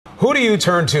Who do you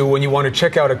turn to when you want to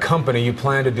check out a company you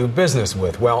plan to do business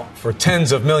with? Well, for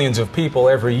tens of millions of people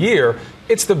every year,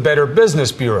 it's the Better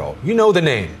Business Bureau. You know the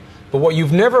name. But what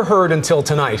you've never heard until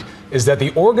tonight is that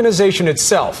the organization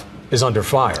itself is under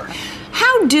fire.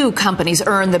 How do companies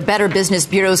earn the Better Business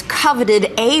Bureau's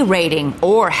coveted A rating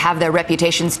or have their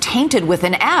reputations tainted with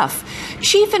an F?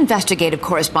 Chief investigative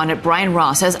correspondent Brian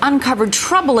Ross has uncovered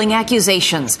troubling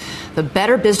accusations. The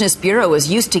Better Business Bureau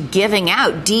is used to giving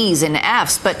out Ds and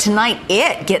Fs, but tonight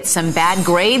it gets some bad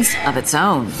grades of its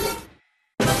own.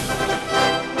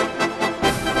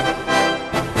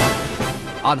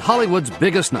 On Hollywood's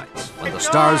biggest nights, when the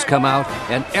stars come out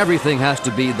and everything has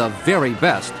to be the very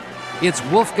best, it's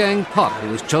Wolfgang Puck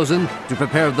who is chosen to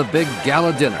prepare the big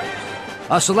gala dinner.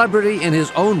 A celebrity in his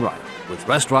own right, with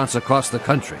restaurants across the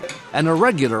country, and a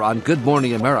regular on Good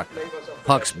Morning America.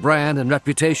 Puck's brand and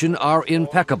reputation are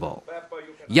impeccable.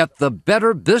 Yet the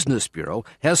Better Business Bureau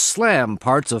has slammed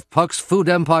parts of Puck's food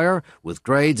empire with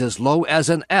grades as low as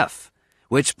an F,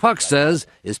 which Puck says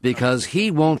is because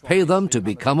he won't pay them to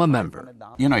become a member.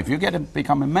 You know, if you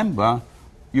become a member,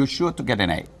 you're sure to get an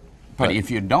A. But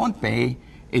if you don't pay,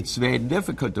 it's very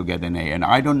difficult to get an A, and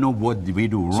I don't know what we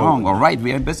do wrong or right.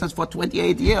 We're in business for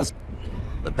 28 years.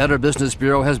 The Better Business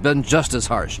Bureau has been just as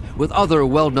harsh with other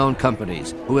well-known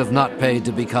companies who have not paid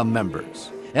to become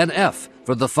members. An F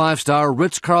for the five-star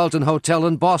Ritz-Carlton Hotel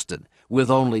in Boston, with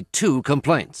only 2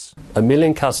 complaints. 1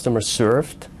 million customers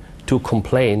served, 2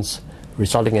 complaints,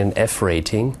 resulting in an F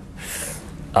rating.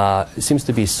 It seems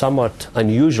to be somewhat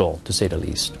unusual, to say the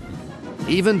least.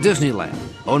 Even Disneyland,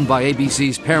 owned by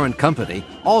ABC's parent company,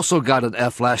 also got an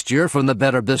F last year from the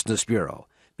Better Business Bureau,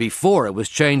 before it was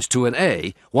changed to an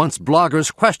A once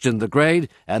bloggers questioned the grade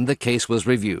and the case was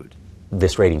reviewed.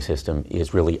 This rating system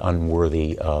is really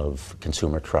unworthy of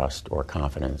consumer trust or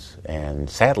confidence, and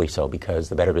sadly so, because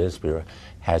the Better Business Bureau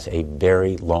has a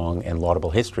very long and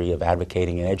laudable history of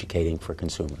advocating and educating for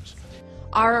consumers.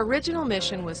 Our original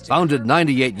mission was to... Founded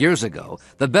 98 years ago,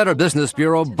 the Better Business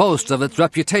Bureau boasts of its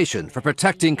reputation for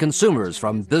protecting consumers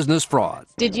from business fraud.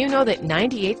 Did you know that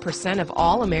 98% of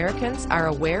all Americans are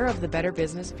aware of the Better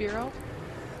Business Bureau?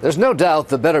 There's no doubt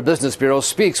the Better Business Bureau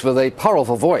speaks with a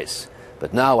powerful voice.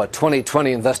 But now a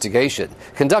 2020 investigation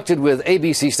conducted with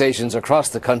ABC stations across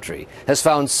the country has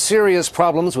found serious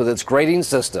problems with its grading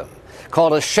system,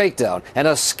 called a shakedown and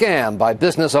a scam by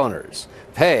business owners.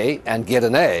 Pay and get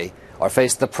an A, or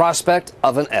face the prospect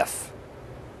of an F.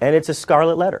 And it's a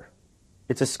scarlet letter.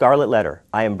 It's a scarlet letter.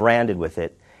 I am branded with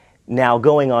it. Now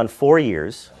going on 4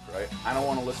 years.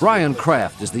 Brian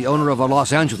Kraft is the owner of a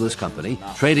Los Angeles company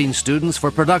trading students for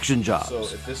production jobs. So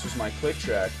if this was my click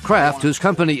track, Kraft, whose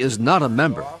company is not a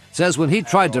member, says when he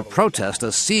tried to protest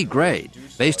a C grade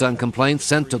based on complaints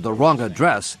sent to the wrong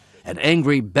address, an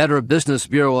angry Better Business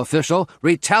Bureau official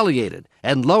retaliated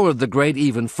and lowered the grade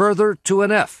even further to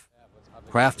an F.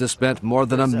 Kraft has spent more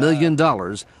than $1 million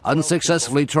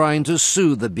unsuccessfully trying to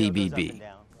sue the BBB.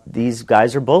 These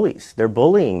guys are bullies. They're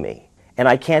bullying me. And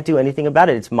I can't do anything about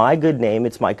it. It's my good name.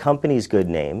 It's my company's good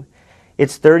name.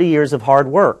 It's 30 years of hard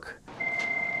work.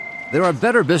 There are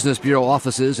Better Business Bureau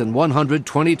offices in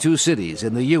 122 cities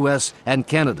in the U.S. and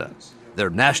Canada. Their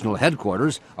national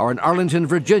headquarters are in Arlington,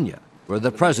 Virginia, where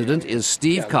the president is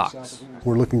Steve Cox.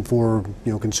 We're looking for,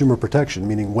 consumer protection,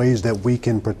 meaning ways that we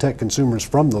can protect consumers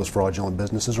from those fraudulent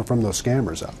businesses or from those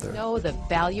scammers out there. Know the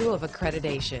value of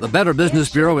accreditation. The Better Business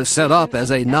Bureau is set up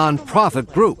as a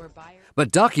non-profit group, but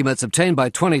documents obtained by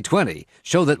 2020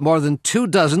 show that more than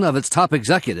 24 of its top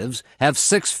executives have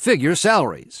 6-figure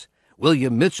salaries.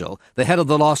 William Mitchell, the head of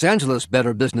the Los Angeles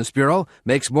Better Business Bureau,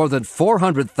 makes more than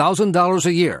 $400,000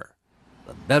 a year.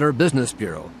 The Better Business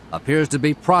Bureau appears to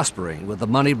be prospering with the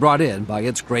money brought in by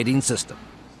its grading system.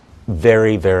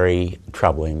 Very, very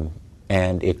troubling,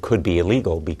 and it could be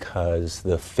illegal because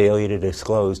the failure to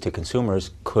disclose to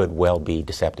consumers could well be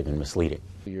deceptive and misleading.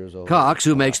 Cox,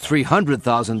 who makes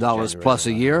 $300,000 plus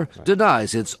a year,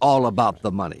 denies it's all about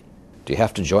the money. Do you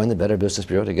have to join the Better Business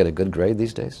Bureau to get a good grade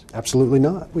these days? Absolutely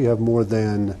not. We have more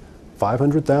than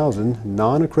 500,000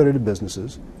 non-accredited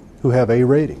businesses who have A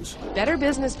ratings. Better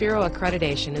Business Bureau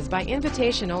accreditation is by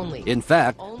invitation only. In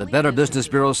fact, the Better Business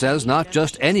Bureau says not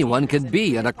just anyone can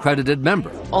be an accredited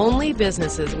member. Only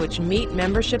businesses which meet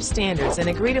membership standards and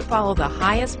agree to follow the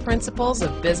highest principles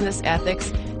of business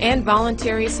ethics and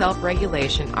voluntary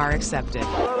self-regulation are accepted.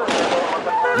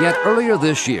 Yet earlier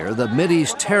this year, the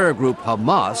Mideast terror group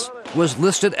Hamas was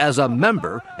listed as a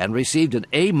member and received an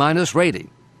A-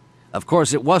 rating. Of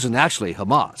course, it wasn't actually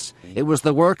Hamas. It was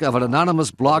the work of an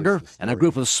anonymous blogger and a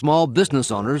group of small business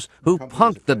owners who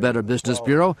punked the Better Business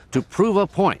Bureau to prove a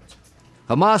point.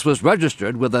 Hamas was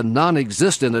registered with a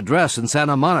non-existent address in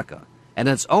Santa Monica and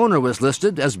its owner was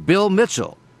listed as Bill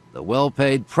Mitchell, the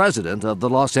well-paid president of the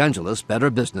Los Angeles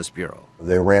Better Business Bureau.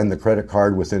 They ran the credit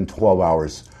card. Within 12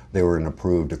 hours, they were an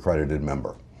approved accredited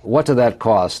member. What did that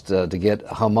cost to get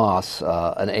Hamas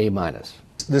an A-?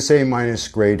 This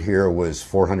A- grade here was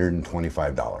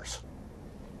 $425.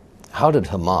 How did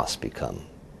Hamas become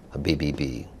a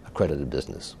BBB accredited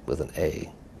business with an A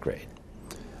grade?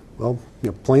 Well,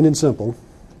 plain and simple,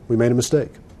 we made a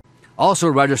mistake. Also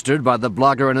registered by the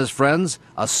blogger and his friends,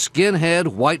 a skinhead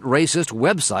white racist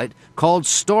website called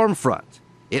Stormfront.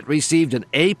 It received an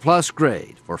A-plus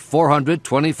grade for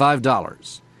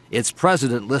 $425. Its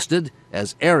president listed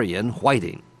as Arian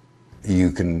Whiting.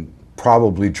 You can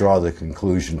probably draw the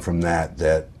conclusion from that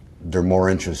they're more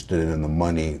interested in the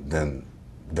money than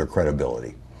their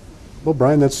credibility. Well,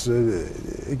 Brian, that's,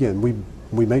 again,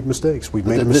 we make mistakes. We've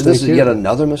made a mistake This is here. yet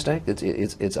another mistake?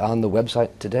 It's on the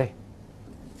website today.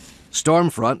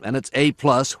 Stormfront and its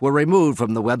A-plus were removed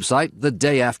from the website the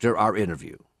day after our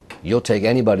interview. You'll take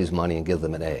anybody's money and give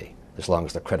them an A, as long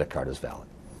as the credit card is valid.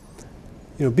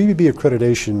 BBB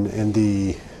accreditation and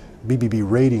the BBB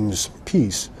ratings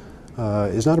piece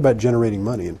is not about generating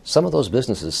money. Some of those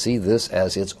businesses see this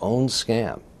as its own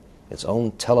scam, its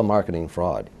own telemarketing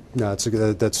fraud. No,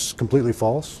 that's completely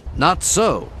false. Not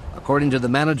so, according to the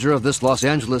manager of this Los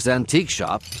Angeles antique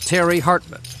shop, Terry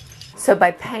Hartman. So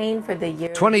by paying for the year...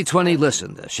 2020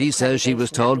 listened as she says she was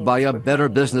told by a Better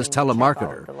Business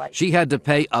telemarketer she had to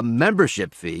pay a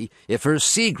membership fee if her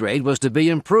C grade was to be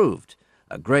improved,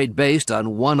 a grade based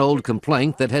on one old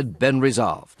complaint that had been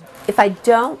resolved. If I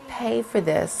don't pay for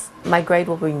this, my grade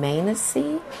will remain a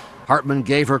C? Hartman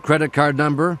gave her credit card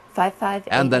number,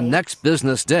 5588. and the next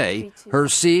business day, her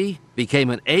C became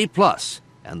an A+,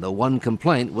 and the one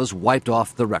complaint was wiped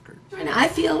off the record. And I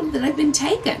feel that I've been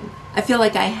taken. I feel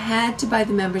like I had to buy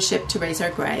the membership to raise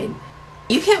our grade.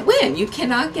 You can't win. You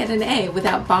cannot get an A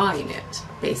without buying it,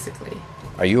 basically.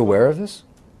 Are you aware of this?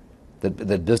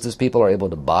 That business people are able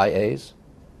to buy A's?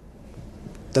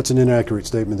 That's an inaccurate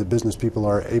statement that business people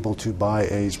are able to buy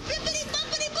A's.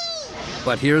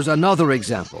 But here's another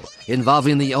example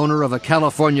involving the owner of a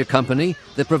California company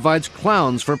that provides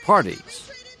clowns for parties.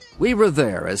 We were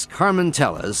there as Carmen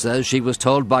Tellez says she was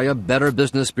told by a Better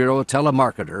Business Bureau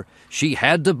telemarketer she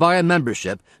had to buy a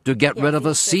membership to get rid of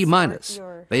a C-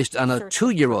 based on a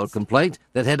 2-year-old complaint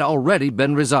that had already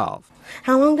been resolved.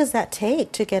 How long does that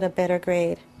take to get a better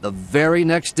grade? The very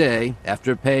next day,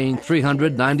 after paying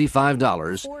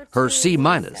 $395, her C-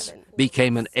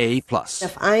 became an A+.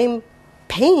 If I'm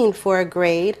paying for a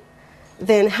grade,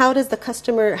 then how are the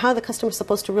customer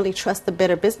supposed to really trust the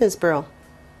Better Business Bureau?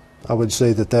 I would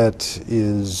say that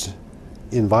is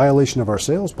in violation of our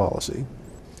sales policy.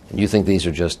 And you think these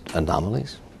are just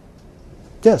anomalies?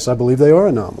 Yes, I believe they are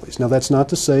anomalies. Now, that's not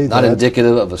to say Not that...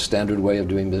 indicative of a standard way of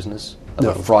doing business? Of No.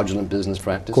 a fraudulent business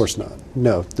practice? Of course not.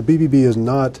 No, the BBB is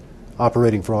not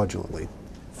operating fraudulently.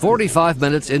 45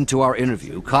 minutes into our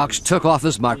interview, Cox took off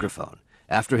his microphone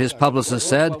after his publicist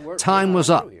said time was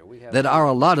up, that our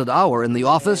allotted hour in the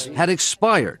office had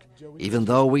expired, even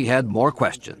though we had more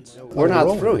questions. We're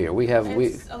not through here.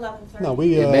 No,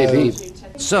 it may be.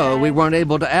 So we weren't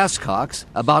able to ask Cox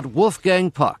about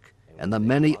Wolfgang Puck and the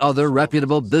many other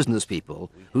reputable business people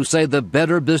who say the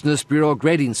Better Business Bureau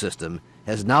grading system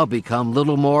has now become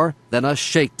little more than a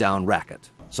shakedown racket.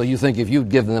 So you think if you'd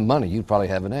given them money, you'd probably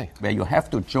have an A? Where you have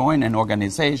to join an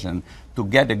organization to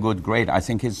get a good grade, I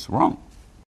think is wrong.